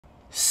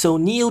So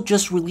NIO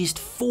just released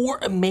 4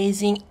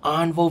 amazing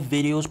ONVO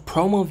videos,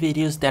 promo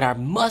videos that are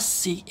must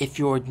see if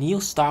you're a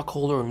NIO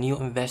stockholder or NIO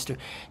investor.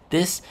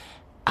 These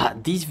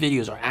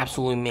videos are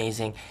absolutely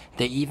amazing.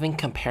 They even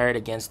compare it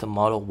against the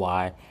Model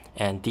Y,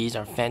 and these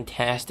are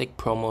fantastic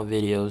promo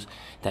videos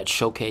that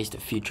showcase the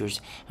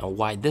features and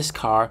why this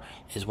car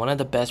is one of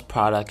the best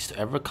products to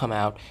ever come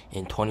out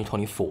in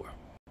 2024.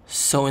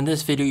 So in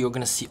this video, you're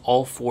going to see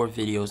all 4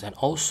 videos, and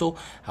also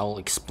I will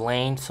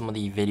explain some of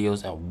the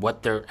videos and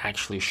what they're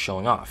actually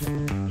showing off.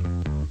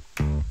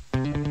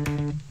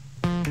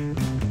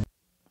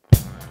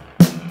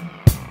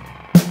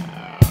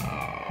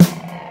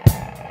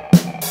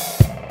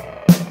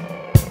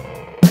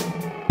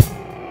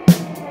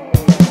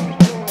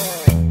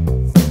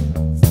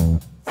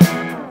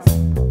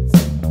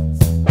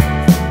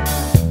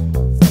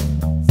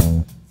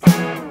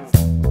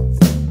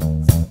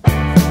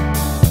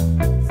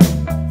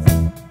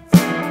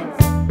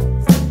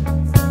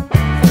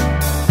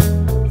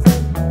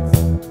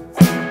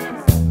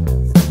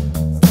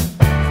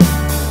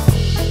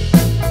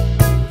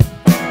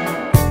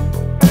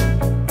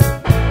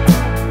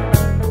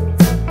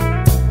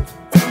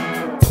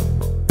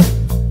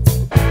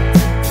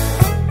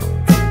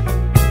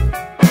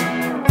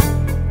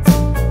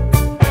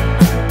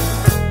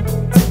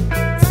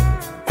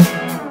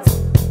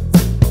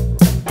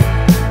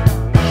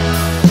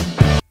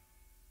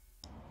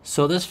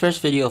 So this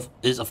first video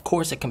is of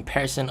course a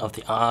comparison of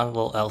the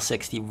ONVO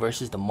L60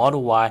 versus the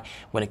Model Y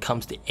when it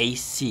comes to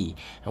AC.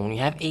 And when you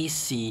have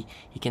AC,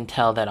 you can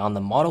tell that on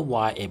the Model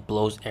Y it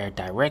blows air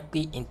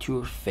directly into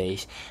your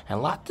face,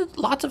 and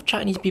lots of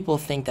Chinese people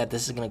think that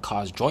this is going to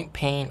cause joint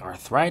pain,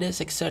 arthritis,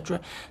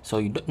 etc. So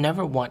you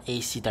never want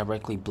AC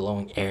directly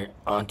blowing air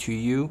onto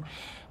you.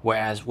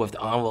 Whereas with the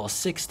ONVO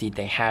L60,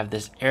 they have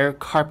this air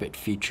carpet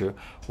feature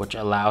which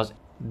allows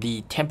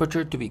the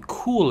temperature to be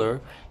cooler,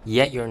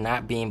 yet you're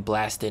not being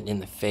blasted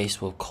in the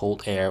face with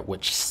cold air,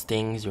 which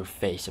stings your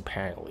face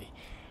apparently.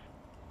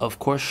 Of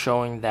course,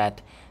 showing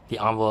that the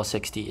ONVO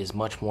L60 is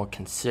much more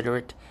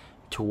considerate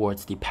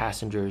towards the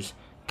passengers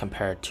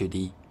compared to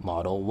the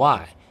Model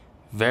Y.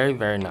 Very,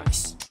 very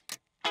nice.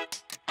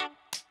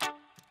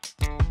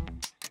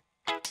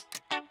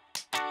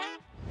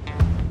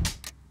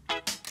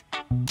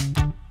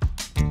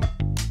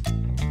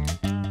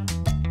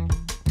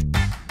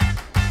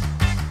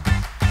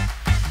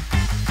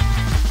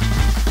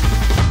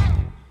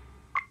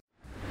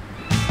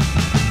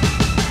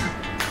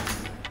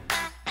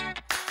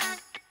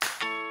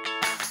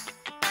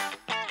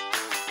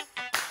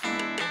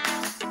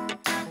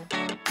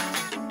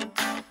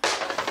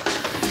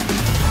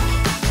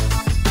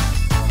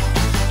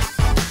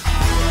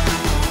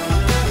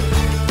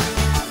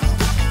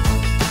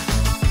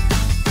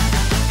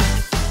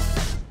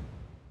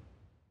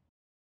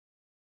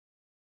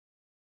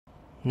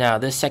 Now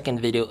this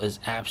second video is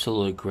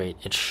absolutely great.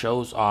 It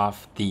shows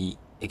off the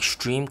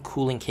extreme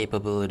cooling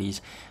capabilities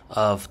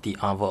of the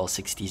ONVO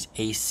L60's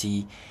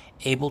AC,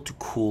 able to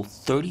cool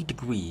 30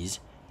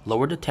 degrees,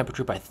 lower the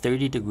temperature by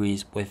 30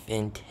 degrees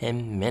within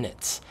 10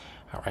 minutes.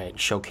 Alright,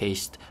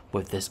 showcased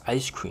with this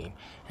ice cream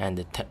and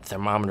the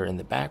thermometer in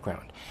the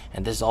background.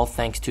 And this is all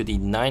thanks to the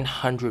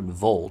 900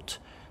 volt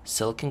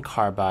silicon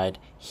carbide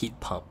heat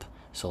pump.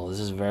 So this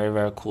is very,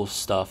 very cool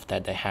stuff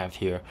that they have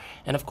here.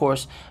 And of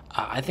course,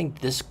 I think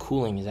this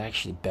cooling is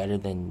actually better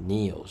than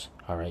NIO's,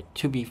 alright,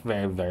 to be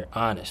very, very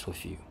honest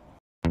with you.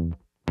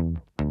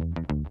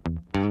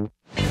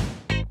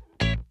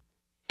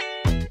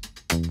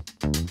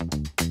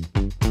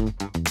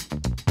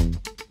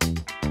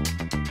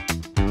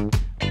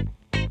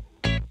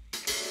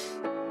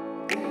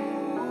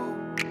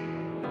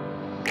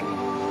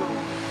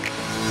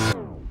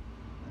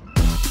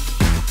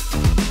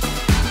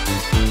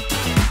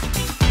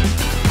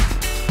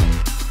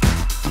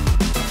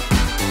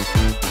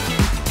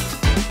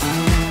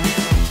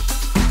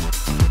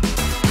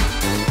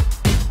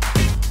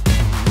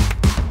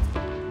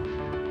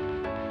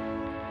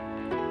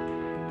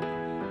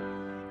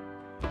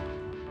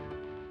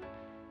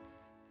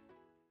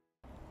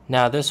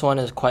 Now this one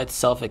is quite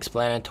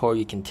self-explanatory.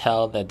 You can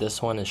tell that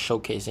this one is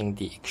showcasing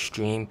the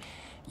extreme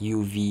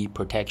UV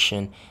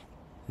protection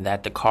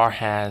that the car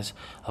has.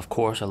 Of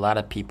course, a lot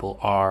of people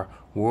are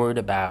worried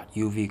about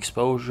UV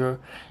exposure.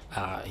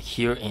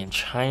 Here in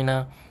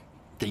China,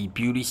 the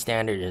beauty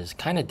standard is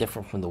kind of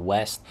different from the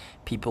West.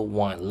 People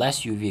want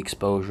less UV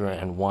exposure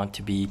and want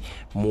to be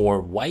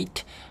more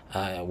white,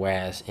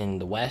 whereas in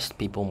the West,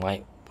 people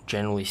might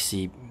generally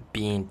see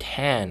being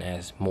tan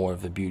as more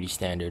of a beauty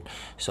standard.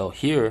 So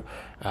here,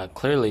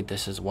 clearly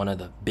this is one of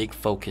the big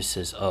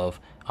focuses of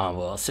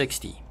ONVO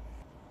L60.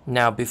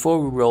 Now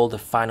before we roll the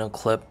final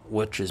clip,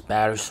 which is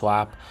battery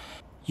swap,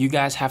 you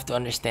guys have to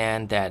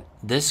understand that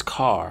this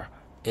car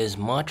is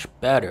much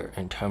better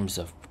in terms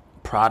of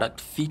product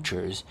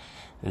features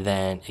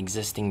than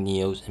existing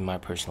NIOs in my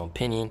personal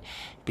opinion,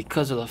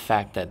 because of the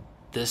fact that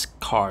this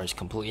car is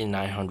completely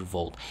 900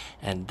 volt,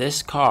 and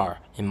this car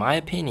in my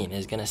opinion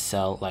is gonna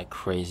sell like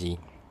crazy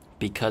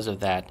because of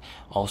that.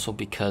 Also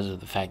because of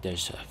the fact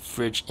there's a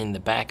fridge in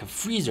the back, a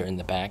freezer in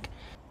the back,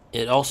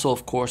 It also,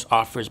 of course,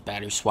 offers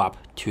battery swap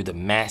to the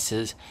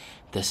masses.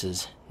 This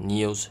is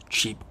NIO's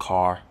cheap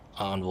car,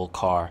 ONVO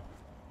car,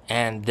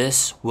 and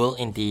this will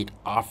indeed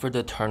offer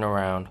the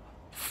turnaround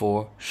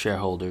for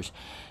shareholders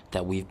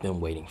that we've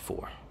been waiting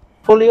for.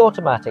 Fully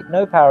automatic,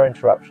 no power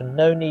interruption,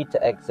 no need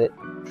to exit,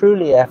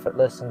 truly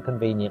effortless and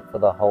convenient for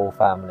the whole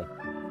family.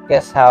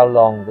 Guess how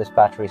long this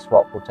battery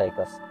swap will take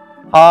us?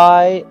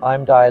 Hi,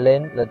 I'm Dai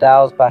Lin,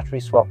 Ladau's Battery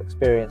Swap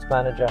Experience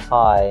Manager.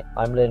 Hi,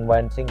 I'm Lin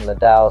Wenting,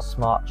 Ladau's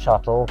Smart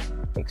Shuttle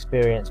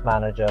Experience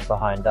Manager.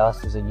 Behind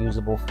us is a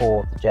usable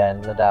 4th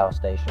gen Ladau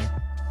station.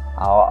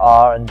 Our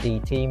R&D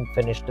team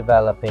finished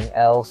developing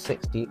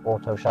L60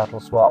 Auto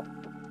Shuttle Swap.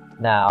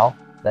 Now,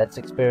 let's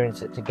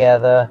experience it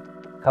together.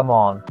 Come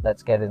on,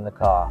 let's get in the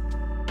car.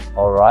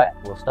 Alright,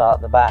 we'll start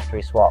the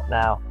battery swap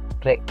now.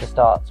 Click to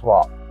start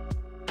swap.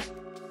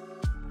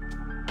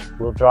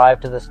 We'll drive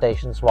to the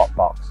station swap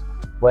box.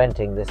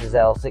 Wenting, this is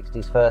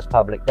L60's first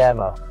public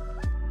demo.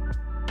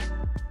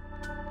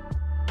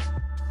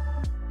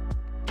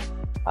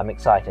 I'm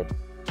excited.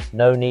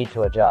 No need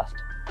to adjust.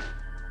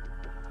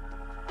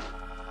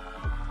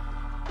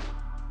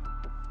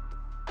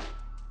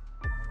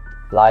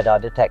 LiDAR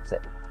detects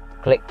it.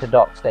 Click to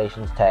dock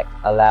station's tech,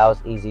 allows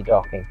easy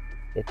docking.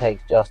 It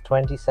takes just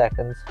 20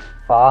 seconds,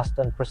 fast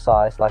and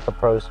precise like a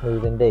pro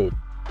smooth indeed.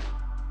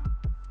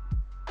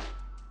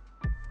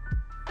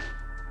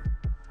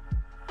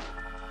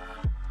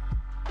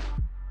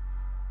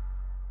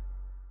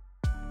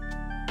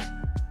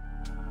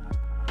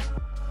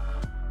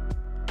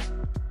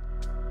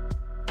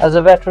 As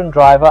a veteran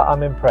driver,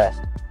 I'm impressed.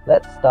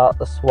 Let's start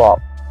the swap.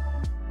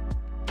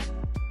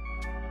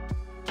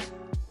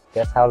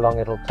 Guess how long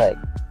it'll take?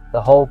 The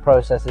whole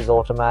process is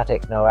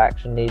automatic, no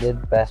action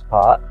needed, best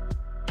part.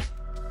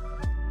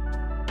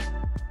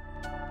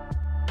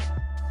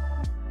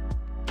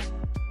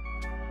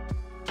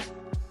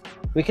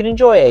 We can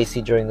enjoy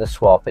AC during the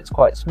swap, it's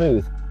quite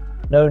smooth.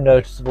 No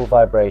noticeable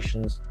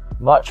vibrations,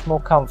 much more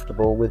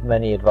comfortable with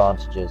many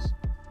advantages.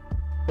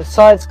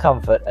 Besides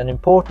comfort, an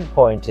important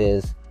point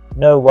is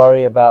no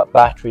worry about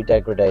battery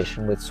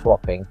degradation with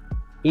swapping.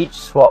 Each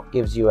swap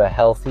gives you a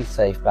healthy,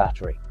 safe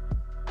battery.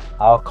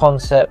 Our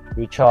concept,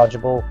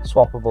 rechargeable,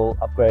 swappable,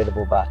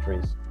 upgradable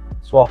batteries.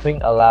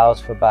 Swapping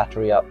allows for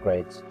battery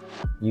upgrades.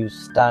 Use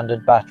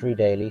standard battery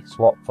daily,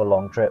 swap for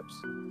long trips.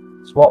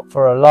 Swap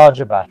for a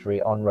larger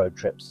battery on road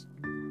trips.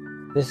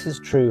 This is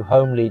true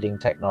home leading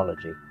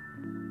technology.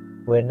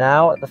 We're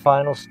now at the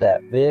final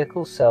step.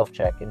 Vehicle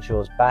self-check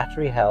ensures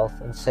battery health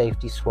and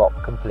safety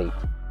swap complete.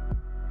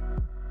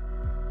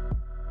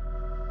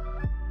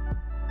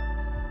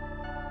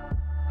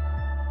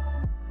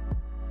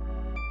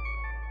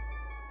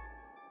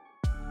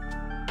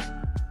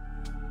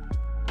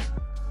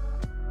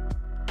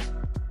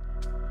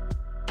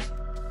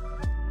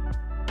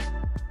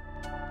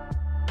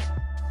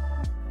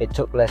 It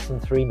took less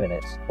than 3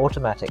 minutes.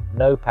 Automatic,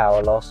 no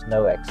power loss,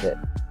 no exit.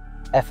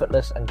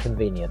 Effortless and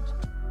convenient.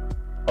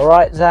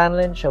 Alright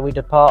Zanlin, shall we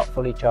depart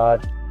fully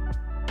charged?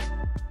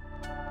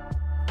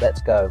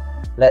 Let's go.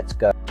 Let's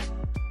go.